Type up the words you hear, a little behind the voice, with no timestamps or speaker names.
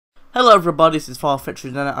Hello everybody, this is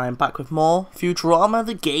Futurama and I am back with more Futurama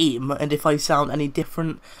the game, and if I sound any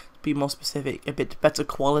different, to be more specific, a bit better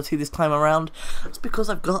quality this time around, it's because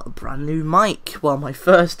I've got a brand new mic. Well, my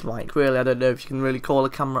first mic, really. I don't know if you can really call a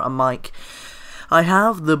camera a mic. I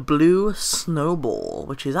have the Blue Snowball,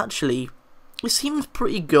 which is actually, it seems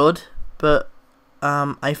pretty good, but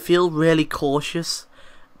I feel really cautious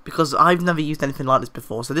because I've never used anything like this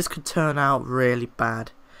before, so this could turn out really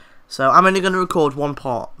bad. So I'm only going to record one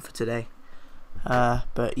part for today.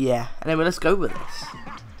 But yeah, anyway, let's go with this.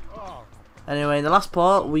 Anyway, in the last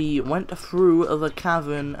part, we went through the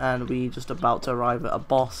cavern and we just about to arrive at a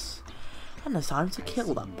boss. And it's time to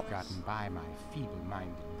kill that boss. Gotten by my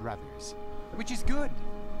feeble-minded brothers, which is good,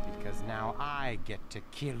 because now I get to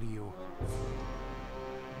kill you.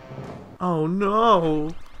 Oh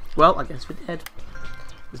no! Well, I guess we're dead.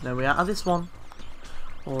 There's no way out of this one.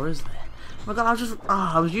 Or is there? Oh my god,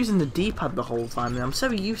 I was using the D-pad the whole time. I'm so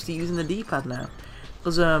used to using the D-pad now.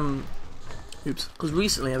 Because, because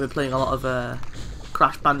recently I've been playing a lot of,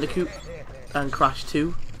 Crash Bandicoot and Crash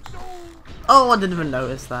 2. Oh, I didn't even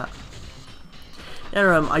notice that.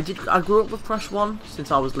 Yeah, I grew up with Crash 1 since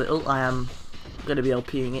I was little. I am going to be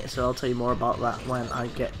LPing it, so I'll tell you more about that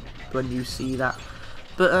when you see that.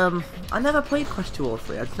 But, I never played Crash 2 or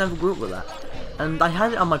 3. I just never grew up with that. And I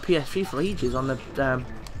had it on my PS3 for ages on the,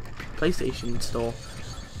 PlayStation store.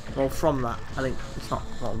 Well, from that, I think it's not.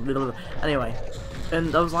 Well, anyway,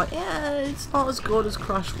 and I was like, yeah, it's not as good as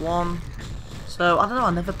Crash 1. So I don't know. I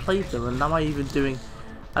never played them, and now I have a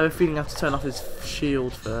feeling I have to turn off his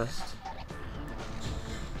shield first,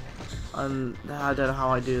 and I don't know how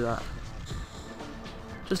I do that.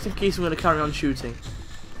 Just in case I'm going to carry on shooting.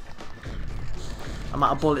 I'm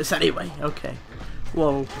out of bullets anyway. Okay.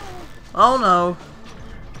 Whoa. Oh no.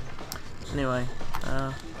 Anyway.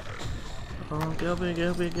 Oh, go big,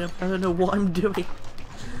 go big, go. I don't know what I'm doing.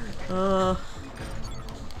 I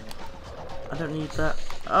don't need that.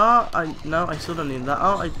 No, I still don't need that.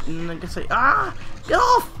 I guess get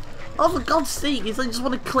off! Oh, for God's sake, I just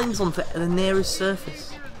want to cling on the nearest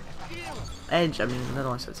surface. Edge, I mean, I don't know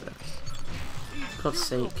why I said surface. For God's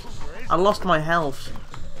sake. I lost my health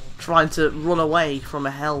trying to run away from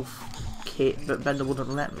a health kit, but Bender wouldn't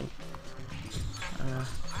let me.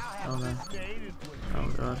 Oh no. Oh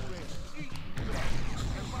god.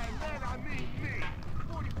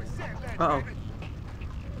 Uh-oh.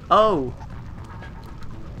 Oh!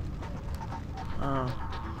 Oh.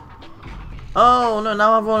 Oh, no,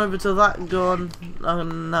 now I've run over to that gun. Oh,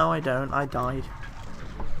 no, I don't. I died.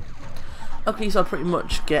 Okay, so I pretty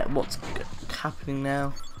much get what's happening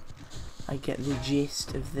now. I get the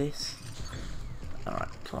gist of this. Alright,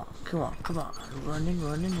 come on, come on, come on. Running,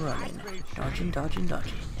 running, running. Dodging, dodging,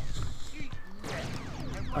 dodging.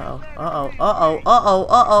 Uh-oh, uh-oh, uh-oh, uh-oh,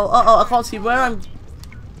 uh-oh, uh-oh. I can't see where I'm...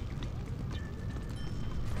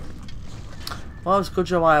 Well, it's a good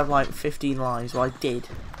job I have like 15 lives. Well, I did.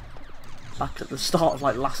 Back at the start of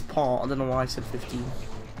like last part. I don't know why I said 15.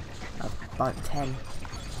 I have like 10.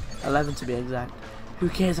 11 to be exact. Who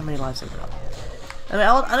cares how many lives I've got? I mean,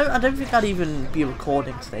 I don't think I'd even be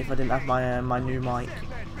recording today if I didn't have my new mic.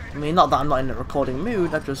 I mean, not that I'm not in a recording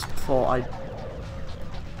mood. I just thought I'd...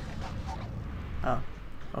 Oh,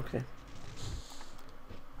 okay.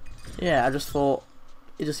 Yeah, I just thought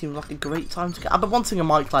it just seemed like a great time to get. I've been wanting a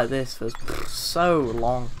mic like this for so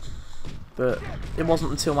long, but it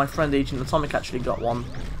wasn't until my friend Agent Atomic actually got one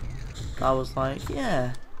that I was like,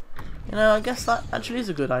 yeah, you know, I guess that actually is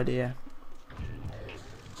a good idea.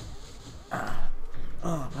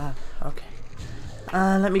 Oh man, okay.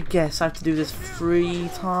 Let me guess, I have to do this 3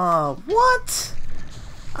 times. What?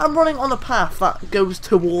 I'm running on a path that goes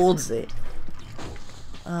towards it.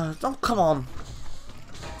 Oh, come on.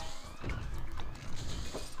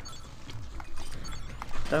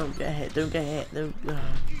 Don't get hit, don't get hit. Don't,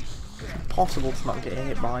 it's impossible to not get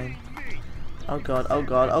hit by him. Oh god, oh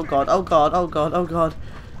god, oh god, oh god, oh god, oh god.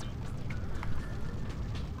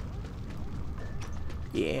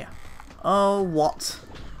 Yeah. Oh, what?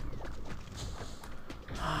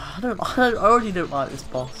 I already don't like this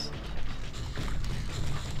boss.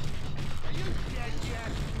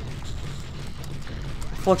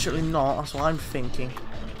 Fortunately not, that's what I'm thinking.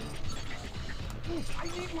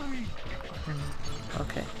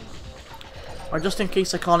 Okay. Or just in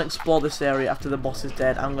case I can't explore this area after the boss is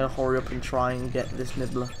dead, I'm gonna hurry up and try and get this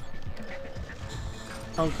nibbler.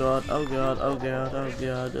 Oh god, oh god, oh god, oh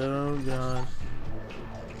god, oh god.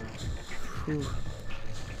 Whew.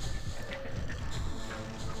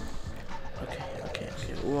 Okay,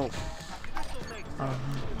 whoa.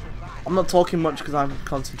 I'm not talking much because I'm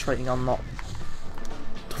concentrating on not...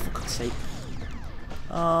 For God's sake.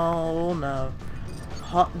 Oh no.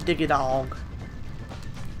 Hot diggy dog.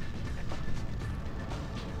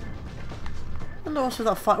 I wonder what's with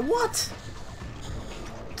that fight. What?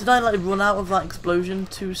 Did I like run out of that explosion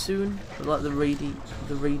too soon? Or, like the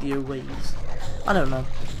radio waves? I don't know.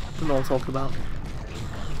 I don't know what I'm talking about.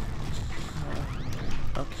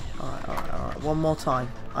 Okay, alright. One more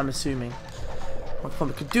time, I'm assuming. Oh, come on,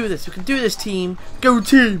 we can do this. We can do this, team. Go,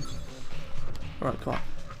 team! Alright, come on.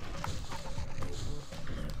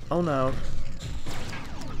 Oh no.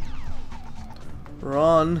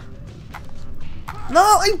 Run. No,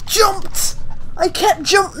 I jumped! I kept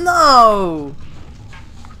jumping. No!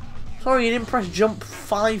 Sorry, you didn't press jump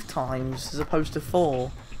 5 times as opposed to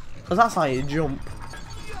 4. Because that's how you jump.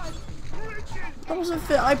 That wasn't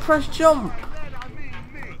fit. I pressed jump.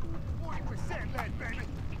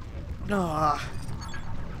 Ah.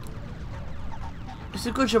 It's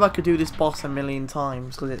a good job I could do this boss a million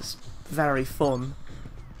times because it's very fun.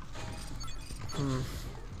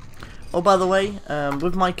 Oh, by the way,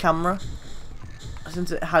 with my camera,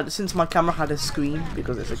 since my camera had a screen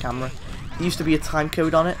because it's a camera, there used to be a time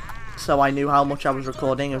code on it, so I knew how much I was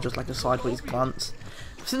recording. It was just like a sideways glance.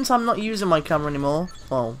 Since I'm not using my camera anymore,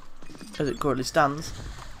 well, as it currently stands,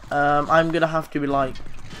 I'm gonna have to be like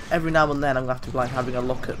every now and then I'm gonna have to be like having a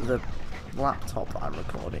look at the laptop that I'm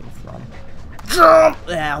recording from.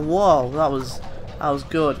 Yeah, whoa, that was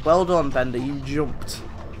good. Well done, Bender. You jumped.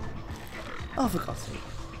 Oh, for God's sake.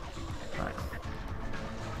 Right.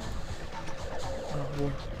 Oh,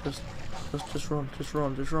 well, just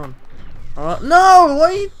run. Alright. No!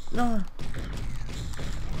 Wait! No.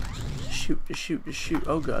 Just shoot.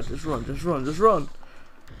 Oh god, just run.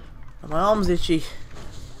 My arm's itchy.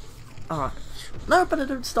 Alright. No, Bender,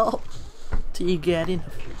 don't stop. Till you get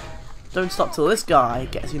enough. Don't stop till this guy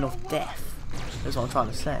gets enough death. That's what I'm trying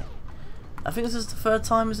to say. I think this is the 3rd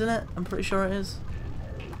time, isn't it? I'm pretty sure it is.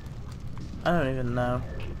 I don't even know.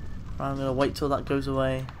 I'm gonna wait till that goes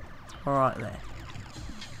away. Alright there.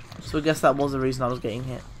 So I guess that was the reason I was getting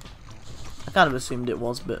hit. I kind of assumed it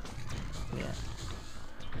was, but yeah.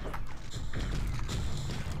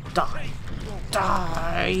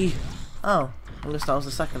 Die! Oh, I guess that was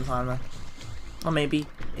the 2nd time then. Or maybe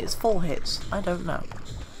it's 4 hits. I don't know.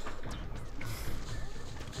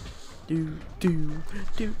 Do.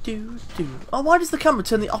 Oh, why does the camera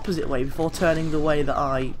turn the opposite way before turning the way that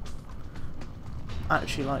I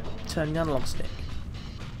actually like turn the analog stick?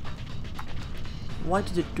 Why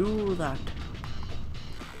did it do that?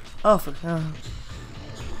 Oh,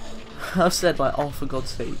 I've said like, oh, for God's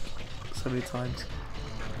sake, so many times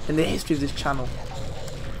in the history of this channel.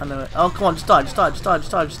 I know it. Oh, come on, just die!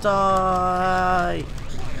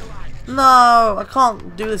 No, I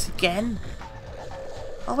can't do this again.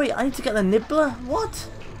 Oh wait, I need to get the nibbler? What?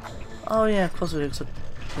 Oh yeah, of course we do.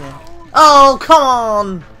 Yeah. Oh, come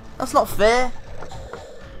on! That's not fair.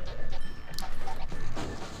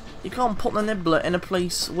 You can't put the nibbler in a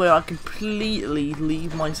place where I completely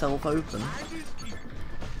leave myself open.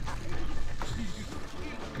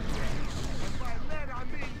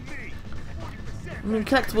 I mean,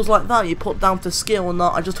 collectibles like that you put down to skill and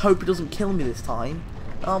not, I just hope it doesn't kill me this time.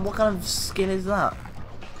 What kind of skill is that?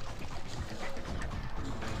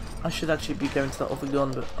 I should actually be going to that other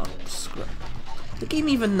gun, but oh, screw it. The game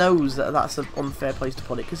even knows that that's an unfair place to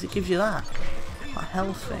put it, because it gives you that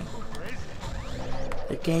health thing.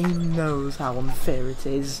 The game knows how unfair it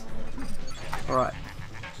is. Alright.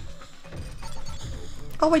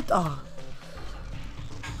 Oh wait, oh.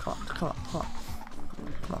 Come on.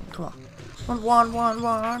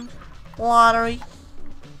 One. Lottery.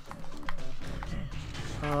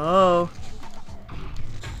 Oh.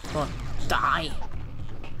 Come on, die.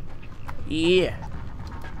 Yeah.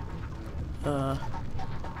 That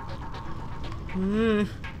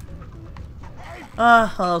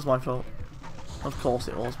was my fault. Of course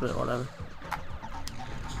it was, but whatever.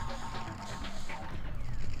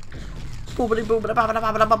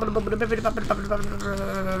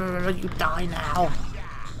 You die now.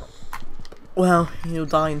 Well, you'll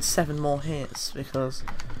die in 7 more hits because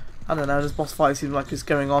I don't know. This boss fight seems like it's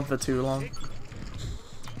going on for too long.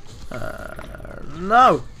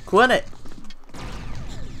 No, quit it.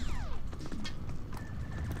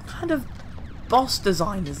 What kind of boss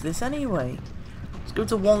design is this anyway? Let's go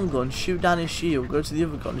to one gun, shoot down his shield, go to the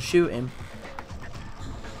other gun, shoot him.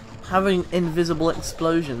 Having invisible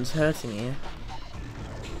explosions hurting you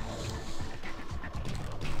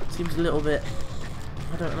seems a little bit,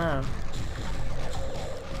 I don't know.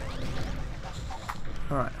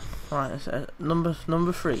 Alright,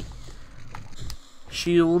 number 3.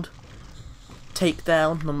 Shield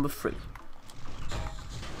takedown number 3.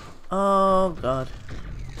 Oh god.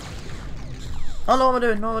 Oh no, what am I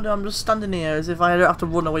doing? No, I'm just standing here as if I don't have to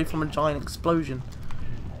run away from a giant explosion.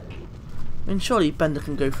 I mean, surely Bender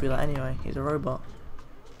can go through that anyway. He's a robot.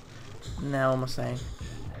 Now, what am I saying?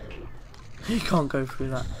 He can't go through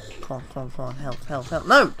that. Come on, help.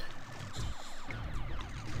 No!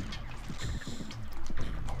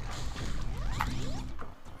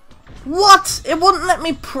 What? It wouldn't let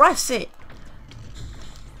me press it!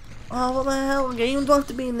 Oh, what the hell? Game, do I have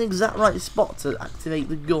to be in the exact right spot to activate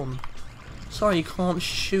the gun? Sorry, you can't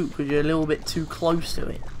shoot because you're a little bit too close to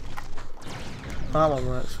it. That one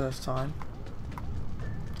works first time.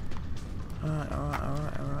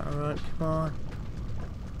 Alright, come on.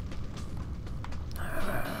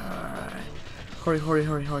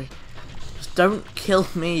 Hurry. Just don't kill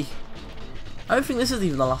me. I don't think this is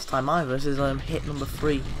even the last time either. This is hit number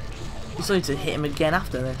 3. You still need to hit him again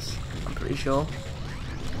after this, I'm pretty sure.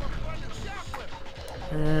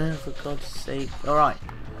 For God's sake. Alright.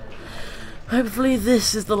 Hopefully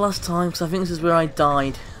this is the last time, because I think this is where I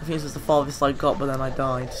died. I think this is the farthest I got, but then I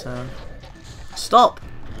died, so... Stop!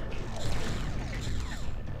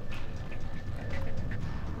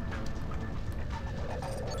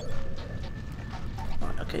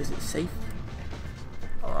 Right, okay, is it safe?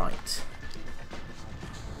 Alright.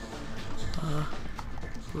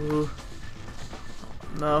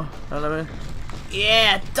 No, let me...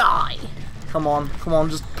 Yeah, die! Come on,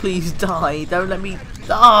 just please die. Don't let me...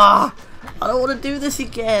 Ah! I don't want to do this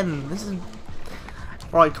again. This is...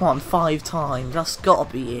 Right, come on, 5 times. That's got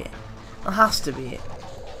to be it. That has to be it.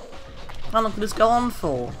 How long can this go on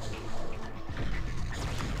for?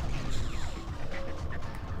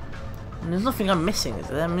 And there's nothing I'm missing, is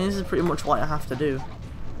there? I mean, this is pretty much what I have to do.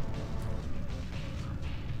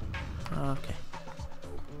 Okay.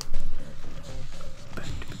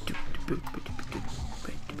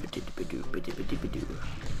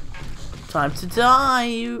 Time to die,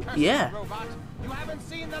 you. Yeah. Robot, you haven't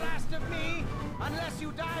seen the last of me unless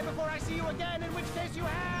you die before I see you again, in which case you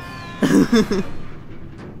have.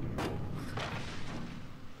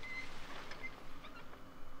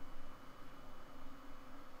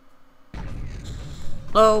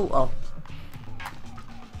 Oh.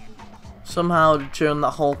 Somehow during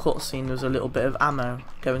that whole cutscene there was a little bit of ammo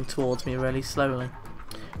going towards me really slowly.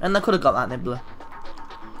 And I could have got that nibbler.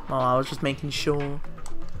 Oh, I was just making sure.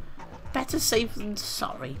 Better safe than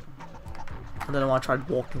sorry. I don't know why I tried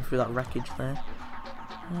walking through that wreckage there.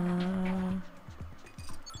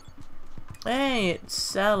 Hey, it's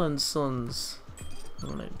Cell and Sons. I'm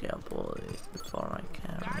gonna get up all of these before I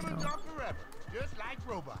carry on. Forever, just like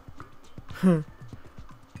robot.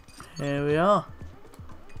 Here we are.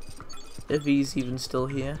 If he's even still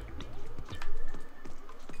here.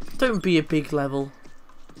 Don't be a big level.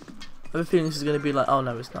 I have a feeling this is going to be like... Oh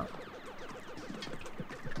no, it's not.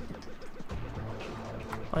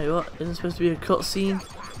 Wait, what? Isn't it supposed to be a cutscene?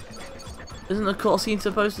 Isn't a cutscene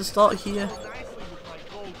supposed to start here?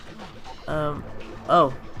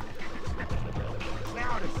 Oh.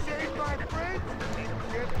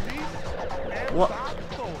 What?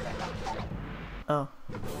 Oh.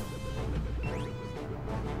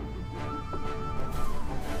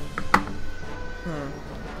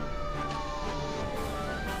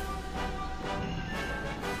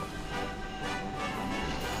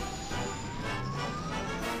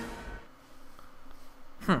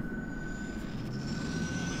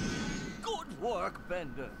 Good work,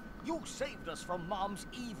 Bender. You saved us from Mom's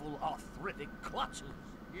evil arthritic clutches.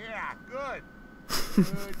 Yeah, good.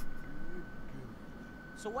 Good.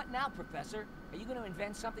 So what now, Professor? Are you going to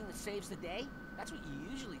invent something that saves the day? That's what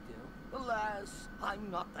you usually do. Alas, I'm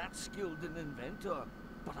not that skilled an inventor,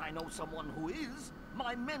 but I know someone who is.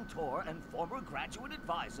 My mentor and former graduate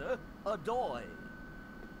advisor, Adoy.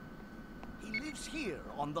 He lives here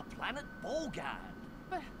on the planet Bogan.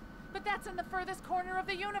 But that's in the furthest corner of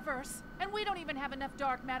the universe, and we don't even have enough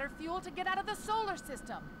dark matter fuel to get out of the solar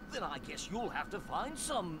system. Then I guess you'll have to find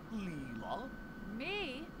some, Leela.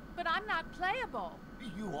 Me? But I'm not playable.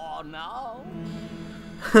 You are now.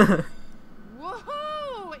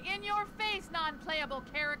 Woohoo! In your face, non-playable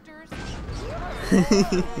characters.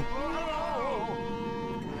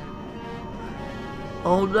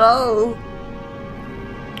 Oh no!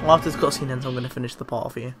 Well, after this cutscene ends, I'm going to finish the part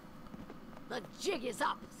off here. The jig is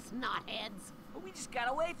up, snotheads. But we just got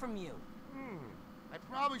away from you. I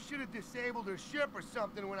probably should have disabled her ship or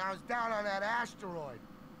something when I was down on that asteroid.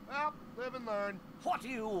 Well, live and learn. What do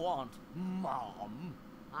you want, Mom?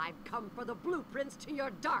 I've come for the blueprints to your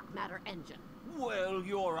dark matter engine. Well,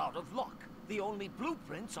 you're out of luck. The only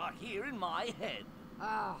blueprints are here in my head.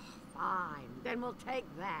 Oh, fine. Then we'll take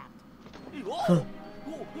that. Oh!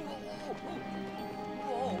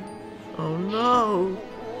 Oh no!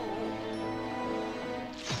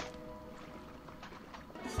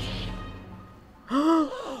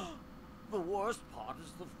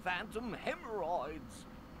 phantom hemorrhoids.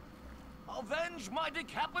 Avenge my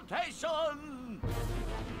decapitation!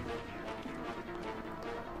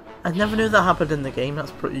 I never knew that happened in the game.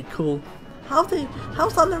 That's pretty cool. How's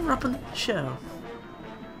that never happened in the show?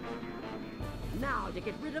 Now to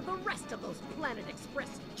get rid of the rest of those Planet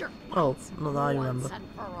Express jerk. Well, not that I remember. Once and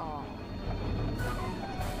for all.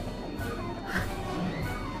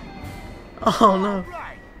 Oh no.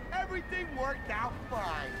 Right. Everything worked out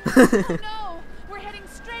fine. Oh no! We're heading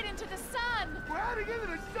straight into the sun! We're heading into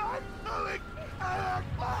the sun.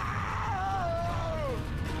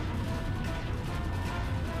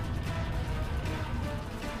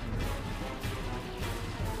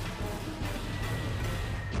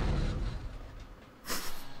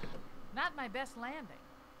 Not my best landing.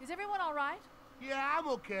 Is everyone all right? Yeah, I'm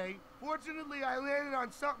okay. Fortunately, I landed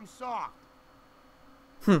on something soft.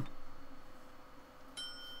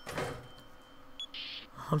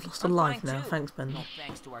 I've lost a I'm life fine now. too. Thanks, Ben. No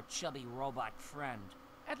thanks to our chubby robot friend.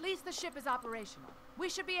 At least the ship is operational. We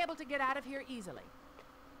should be able to get out of here easily.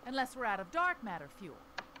 Unless we're out of dark matter fuel.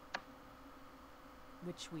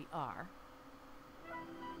 Which we are.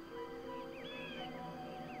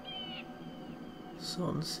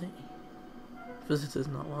 Sun City. Visitors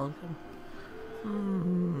not welcome.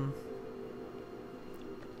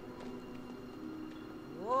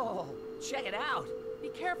 Whoa, check it out. Be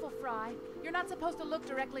careful, Fry. You're not supposed to look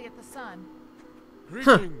directly at the sun.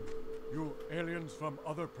 Greeting, you aliens from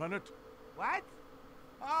other planet. What?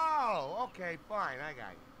 Oh, okay, fine. I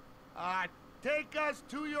got you. Take us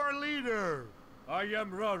to your leader. I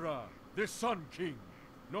am Rara, the Sun King.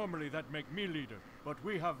 Normally that make me leader, but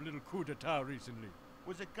we have little coup d'etat recently.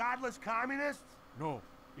 Was it godless communists? No,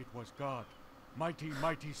 it was God. Mighty,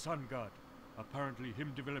 mighty Sun God. Apparently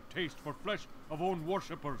him developed taste for flesh of own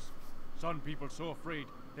worshippers. Sun people so afraid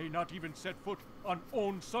they not even set foot on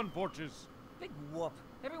own sun porches. Big whoop.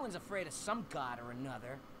 Everyone's afraid of some god or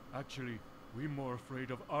another. Actually, we more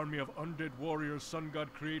afraid of army of undead warriors Sun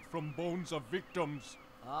God create from bones of victims.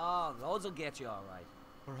 Oh, those'll get you all right.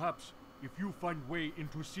 Perhaps, if you find way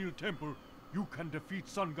into Seal Temple, you can defeat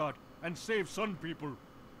Sun God and save Sun people.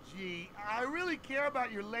 Gee, I really care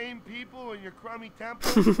about your lame people and your crummy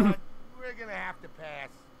temples, but we're gonna have to pass.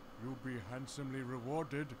 You'll be handsomely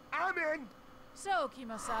rewarded. I'm in. So,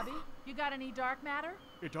 Kimosabi, you got any dark matter?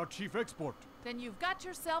 It's our chief export. Then you've got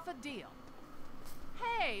yourself a deal.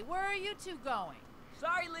 Hey, where are you two going?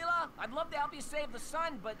 Sorry, Leela. I'd love to help you save the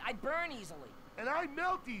sun, but I burn easily. And I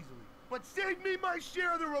melt easily. But save me my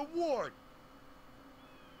share of the reward.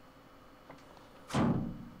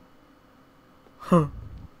 Huh.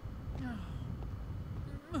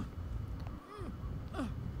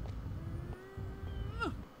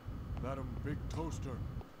 Madam Big Toaster.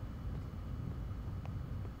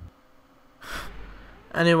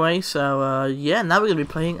 Anyway, so yeah, now we're gonna be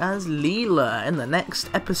playing as Leela in the next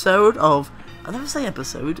episode of. I never say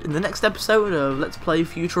episode. In the next episode of Let's Play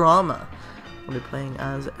Futurama, we'll be playing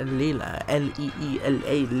as Leela,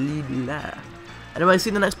 L-E-E-L-A, Leela. Anyway, see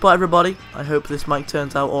you in the next part, everybody. I hope this mic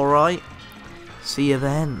turns out all right. See you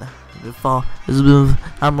then.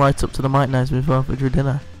 I'm right up to the mic now. Before for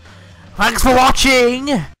dinner. Thanks for watching.